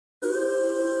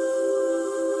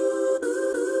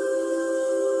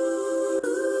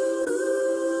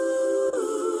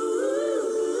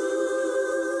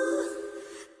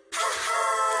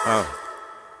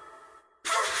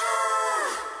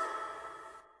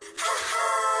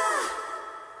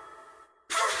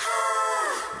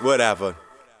Whatever.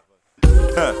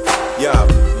 Yo,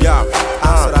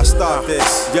 how should I start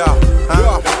this?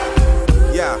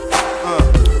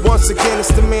 Once again,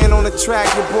 it's the man on the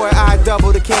track, your boy I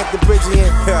double the Canterburyan.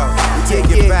 We take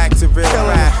it back to real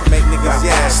rap, make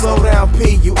niggas slow down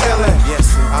P, you illin'.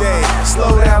 Yes indeed.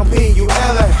 Slow down P, you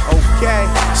illin'. Okay,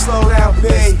 slow down P.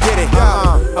 Get it.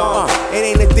 It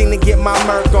ain't a thing to get my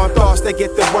murk on, thoughts that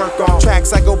get the work on.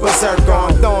 Tracks I go berserk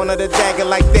on, throwing of the dagger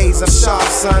like days. I'm sharp,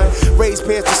 son. Raise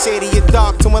past the shady and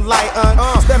dark to enlighten.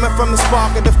 Stemming from the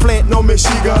spark of the flint, no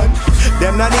machine gun.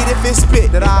 Them not need if it's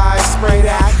spit that I spray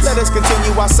that. Let us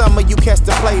continue while some of you catch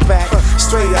the playback.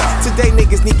 Straight up, today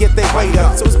niggas need get their weight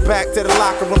up. So it's back to the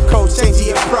locker room coach, change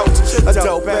the approach. A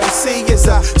dope MC is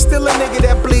still a nigga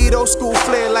that bleed old school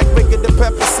flair like Rickerr the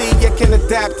Pepper Seed. You can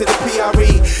adapt to the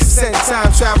PRE. Send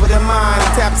time, travel the mind,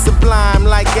 tap sublime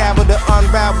like gavel to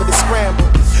unravel the scramble.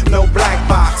 No black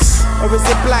box, or is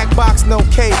it black box, no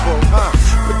cable?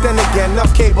 But then again,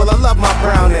 enough cable, I love my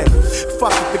browning.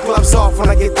 Fuck it, the gloves off when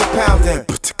I get the pounding.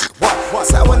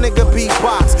 What's how a nigga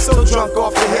beatbox? So drunk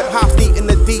off the hip hop, eating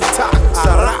the detox.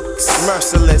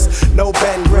 Merciless, no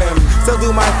bend rim. Still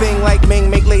do my thing like Ming,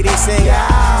 make ladies sing.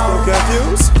 Still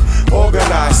confused?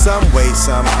 Organized some way,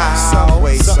 somehow. Some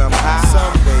way, somehow.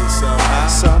 Some way, somehow.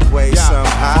 Some way,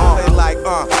 somehow. They like,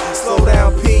 slow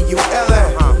down P, you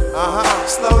illin'.